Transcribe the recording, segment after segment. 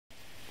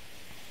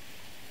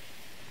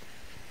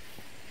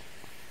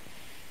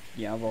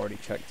Yeah, I've already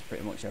checked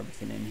pretty much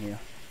everything in here.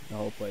 The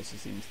whole place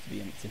seems to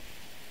be empty.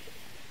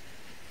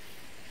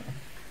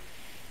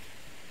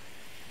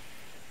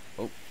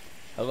 Oh,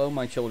 hello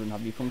my children,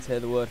 have you come to hear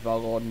the word of our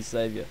Lord and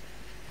Saviour?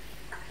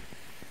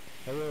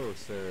 Hello,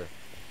 sir.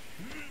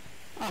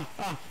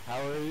 How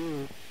are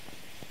you?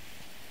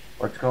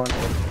 What's going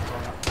on?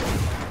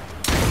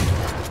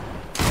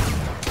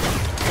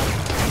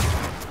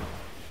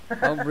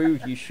 How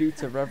rude, you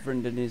shoot a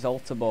reverend and his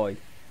altar boy.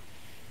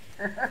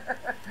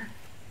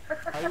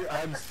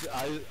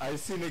 I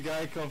seen a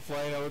guy come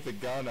flying out with a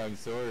gun, I'm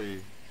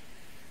sorry.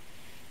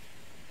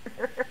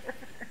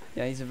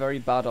 Yeah, he's a very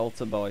bad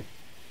altar boy.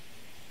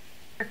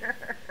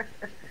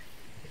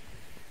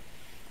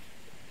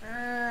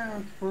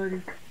 That's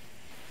funny.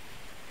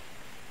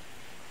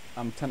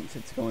 I'm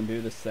tempted to go and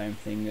do the same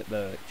thing at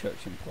the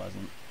church in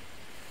Pleasant.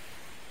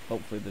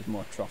 Hopefully there's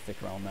more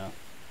traffic around there.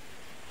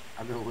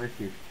 I'll go with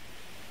you.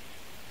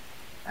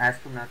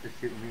 Ask him not to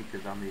shoot me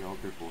because I'm the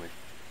altar boy.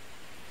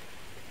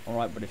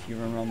 Alright, but if you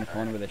run around the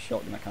corner with a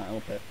shotgun, I can't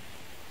help it.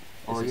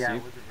 Oh yeah,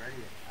 you?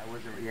 I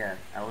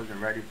wasn't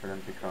ready for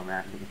them to come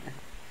at me.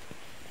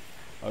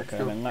 Okay,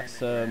 then let's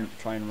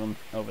try and run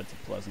over to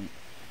Pleasant.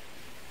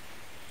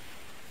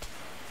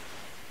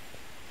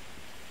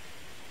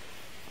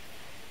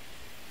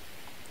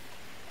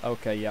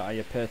 Okay, yeah, I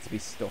appear to be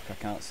stuck. I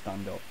can't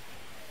stand up.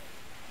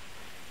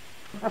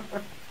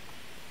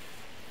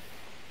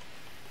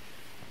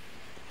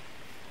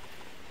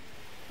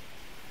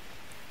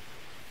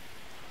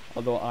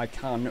 Although I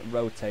can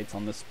rotate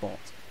on the spot.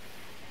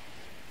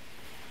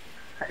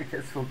 I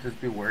guess we'll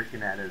just be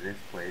working out of this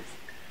place.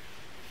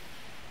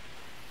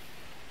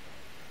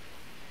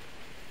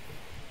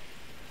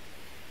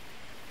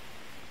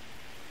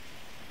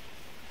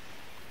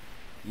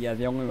 Yeah,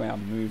 the only way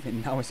I'm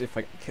moving now is if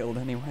I get killed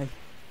anyway.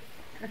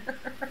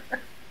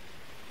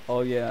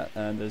 Oh yeah,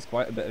 and there's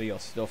quite a bit of your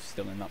stuff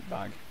still in that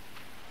bag.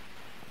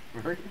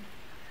 Really?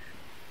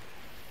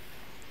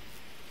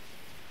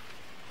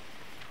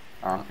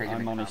 Oh, I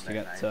managed to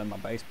get my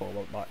baseball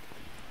look back.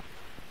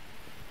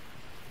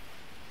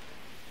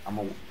 I'm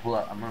gonna pull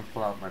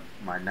out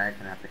my knife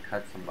and have to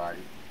cut somebody.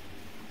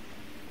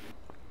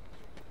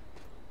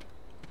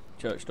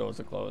 Church doors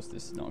are closed.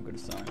 This is not a good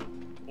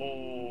sign.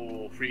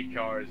 Oh, 3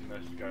 cars in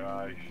this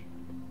garage.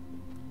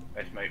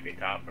 This might be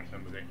tapped for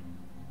somebody.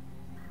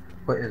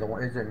 But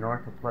is it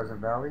north of Pleasant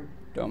Valley?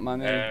 Don't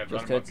mind me,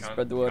 just here to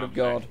spread the word of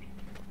God.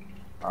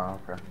 Oh,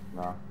 okay.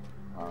 No,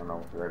 I don't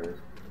know what that is.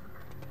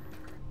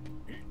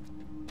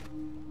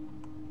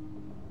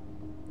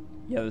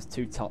 Yeah, there's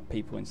 2 top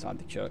people inside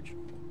the church.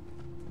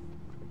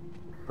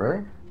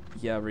 Really?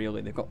 Yeah,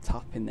 really, they've got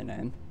tap in their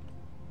name.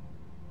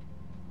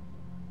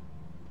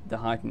 They're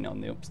hiding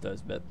on the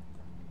upstairs bit.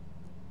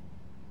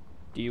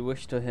 Do you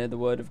wish to hear the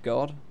word of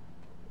God?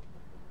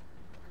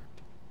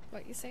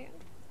 What you saying?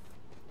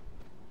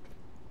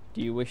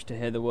 Do you wish to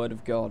hear the word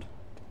of God?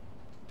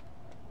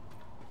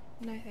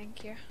 No,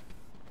 thank you.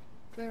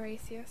 We're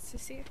atheists, you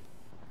see.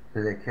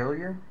 Did they kill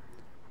you?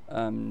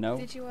 No.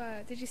 Did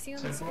you see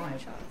on the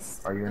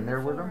screenshots? Are you in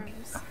there with them?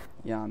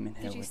 Yeah, I'm in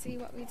here Did you with see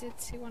them. what we did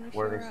to one of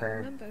What are your they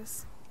saying?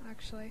 members,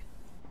 actually?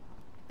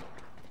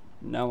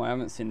 No, I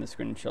haven't seen the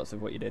screenshots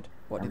of what you did.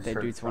 What did they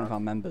do to one of our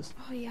members?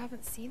 Oh, you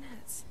haven't seen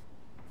it?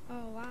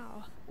 Oh,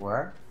 wow.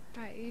 What?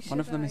 Right, you should,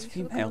 One of them is you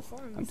should look on the female.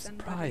 forums I'm then,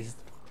 buddy. surprised.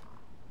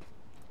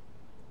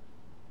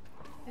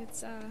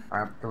 It's,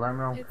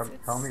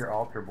 tell me your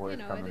altar boy you is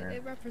know, coming it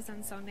in.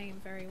 represents our name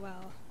very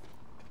well,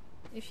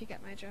 if you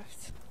get my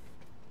drift.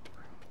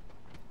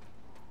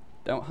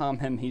 Don't harm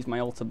him, he's my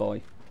altar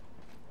boy.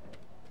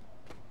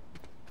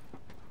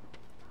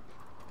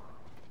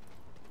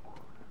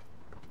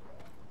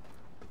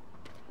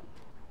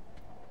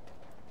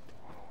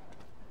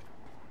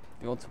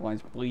 The altar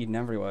boy's bleeding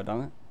everywhere,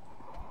 damn it.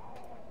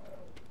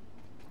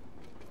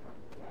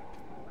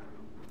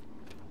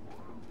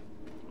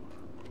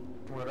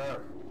 What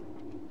up?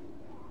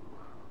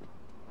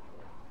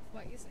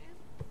 What you saying?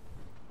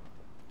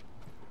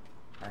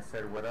 I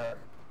said, what up?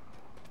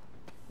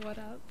 What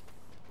up?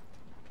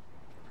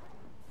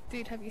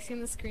 Dude, have you seen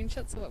the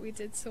screenshots of what we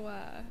did to,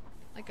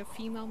 like a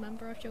female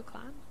member of your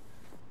clan?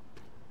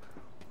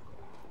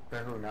 The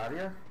who,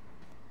 Nadia?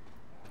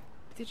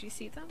 Did you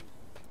see them?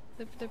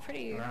 They're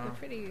pretty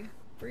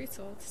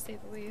brutal, to say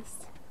the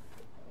least.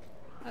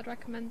 I'd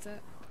recommend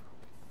it.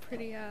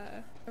 Pretty,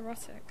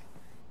 erotic.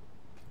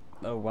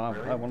 Oh wow,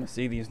 Really? I want to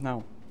see these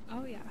now.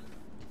 Oh yeah.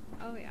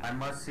 Oh yeah. I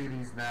must see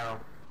these now.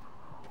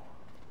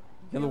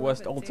 You're the You'll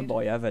worst love it, altar dude.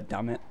 boy ever,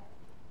 damn it.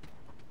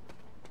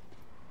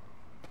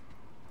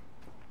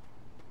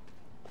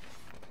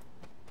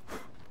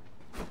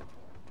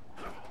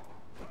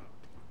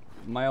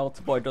 My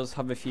altar boy does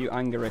have a few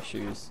anger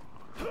issues.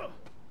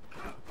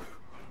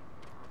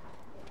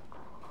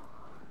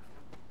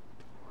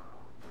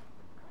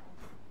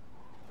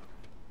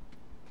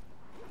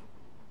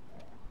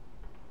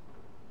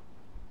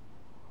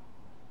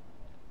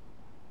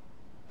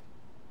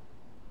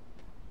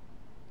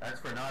 That's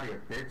for Nadia,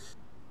 bitch.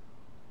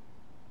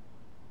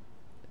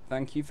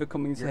 Thank you for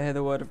coming to hear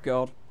the word of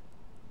God.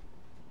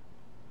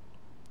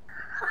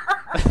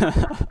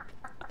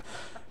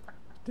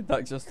 Did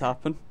that just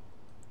happen?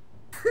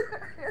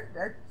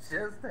 That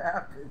just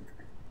happened.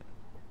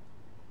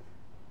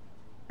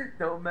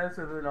 Don't mess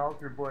with an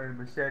altar boy and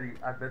machete.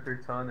 I bet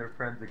they're telling their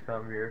friends to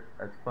come here.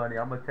 That's funny.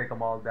 I'm gonna take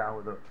them all down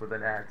with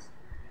an axe.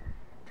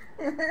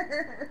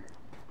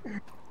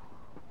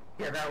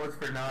 Yeah, that was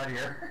for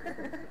Nadia.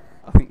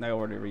 I think they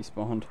already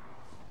respawned.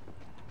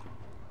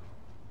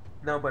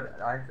 No, but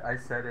I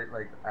said it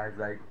like as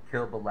I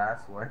killed the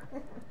last one.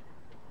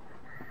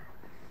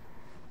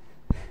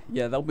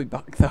 Yeah, they'll be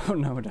back though,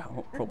 no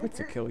doubt. Probably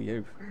to kill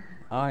you.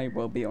 I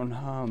will be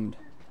unharmed.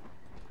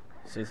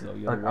 Says though,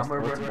 you're the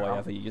worst altar boy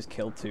ever. You just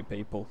killed 2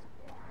 people.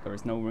 There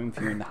is no room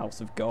for you in the house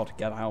of God.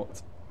 Get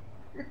out.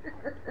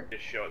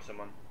 Just shot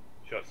someone.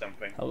 Shot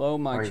something. Hello,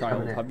 my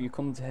child. Have you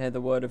come to hear the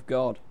word of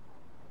God?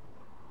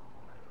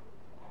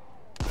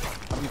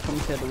 Have you come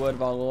to hear the word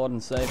of our Lord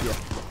and Saviour?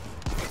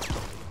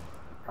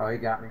 Oh, he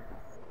got me.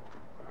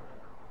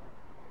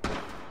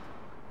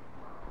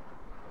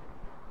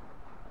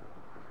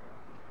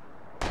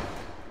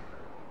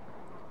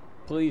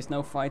 Please,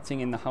 no fighting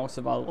in the house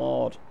of our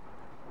Lord.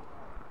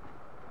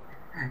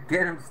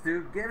 Get him,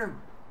 Stu. Get him.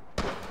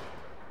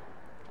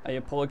 I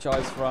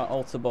apologise for our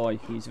altar boy.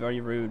 He's very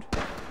rude.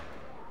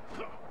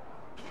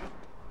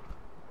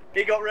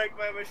 He got wrecked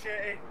by a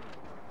machete.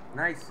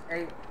 Nice.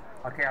 Hey.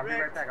 Okay, I'll be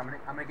right back. I'm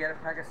gonna get a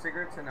pack of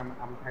cigarettes and I'm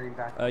heading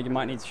back. You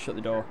might need to shut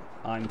the door.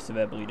 I'm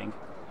severe bleeding.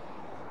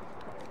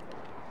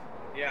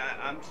 Yeah,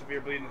 I'm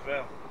severe bleeding as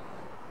well.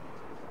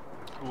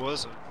 Who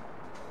was it?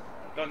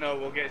 Don't know,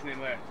 we'll get his name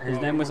later. His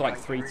name was like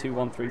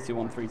 321,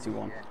 321,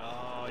 321.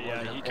 Oh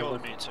yeah, he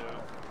killed me too.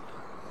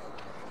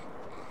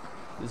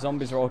 The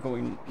zombies are all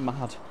going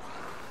mad.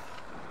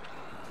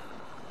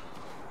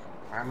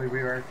 I'm gonna be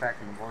right back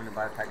and I'm going to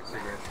buy a pack of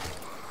cigarettes.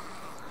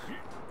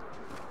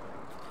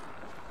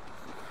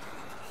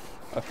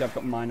 Okay, I've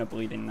got minor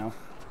bleeding now.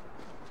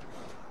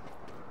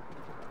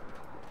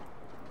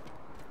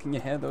 Can you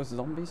hear those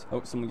zombies?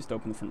 Oh, someone just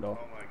opened the front door.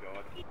 Oh my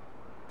god.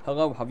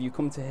 Hello, have you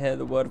come to hear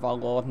the word of our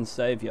Lord and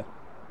Saviour?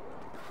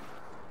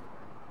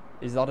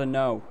 Is that a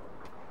no?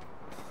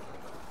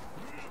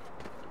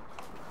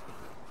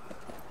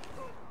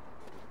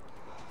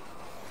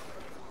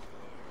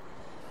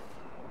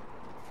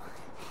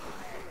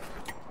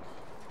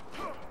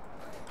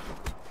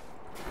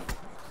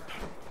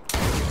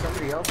 Is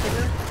somebody else in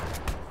there?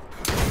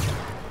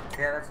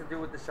 Yeah, that's to do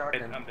with the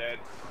shotgun. I'm dead.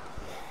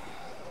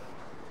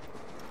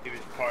 He was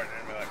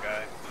partnering with that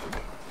guy.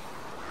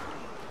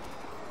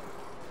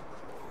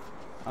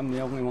 I'm the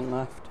only one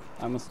left.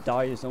 I must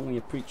die as only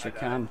a preacher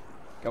can.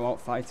 Go out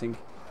fighting.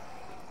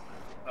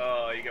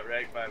 Oh, you got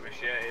wrecked by a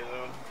machete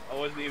though. I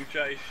wasn't even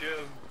trying to shoot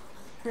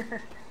him.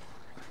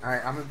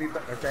 Alright, I'm gonna be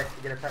right back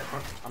to get a pack.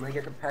 I'm gonna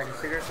get the pack of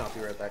cigarettes and I'll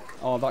be right back.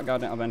 Oh, that guy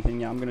didn't have anything.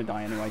 Yeah, I'm gonna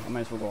die anyway. I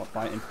might as well go out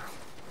fighting.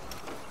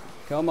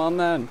 Come on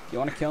then. You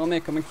wanna kill me?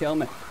 Come and kill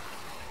me.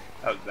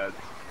 That was dead.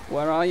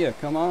 Where are you?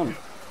 Come on.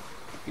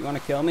 You wanna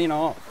kill me?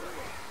 Not.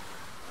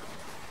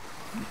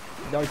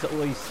 There's at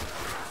least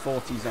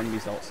 40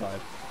 zombies outside.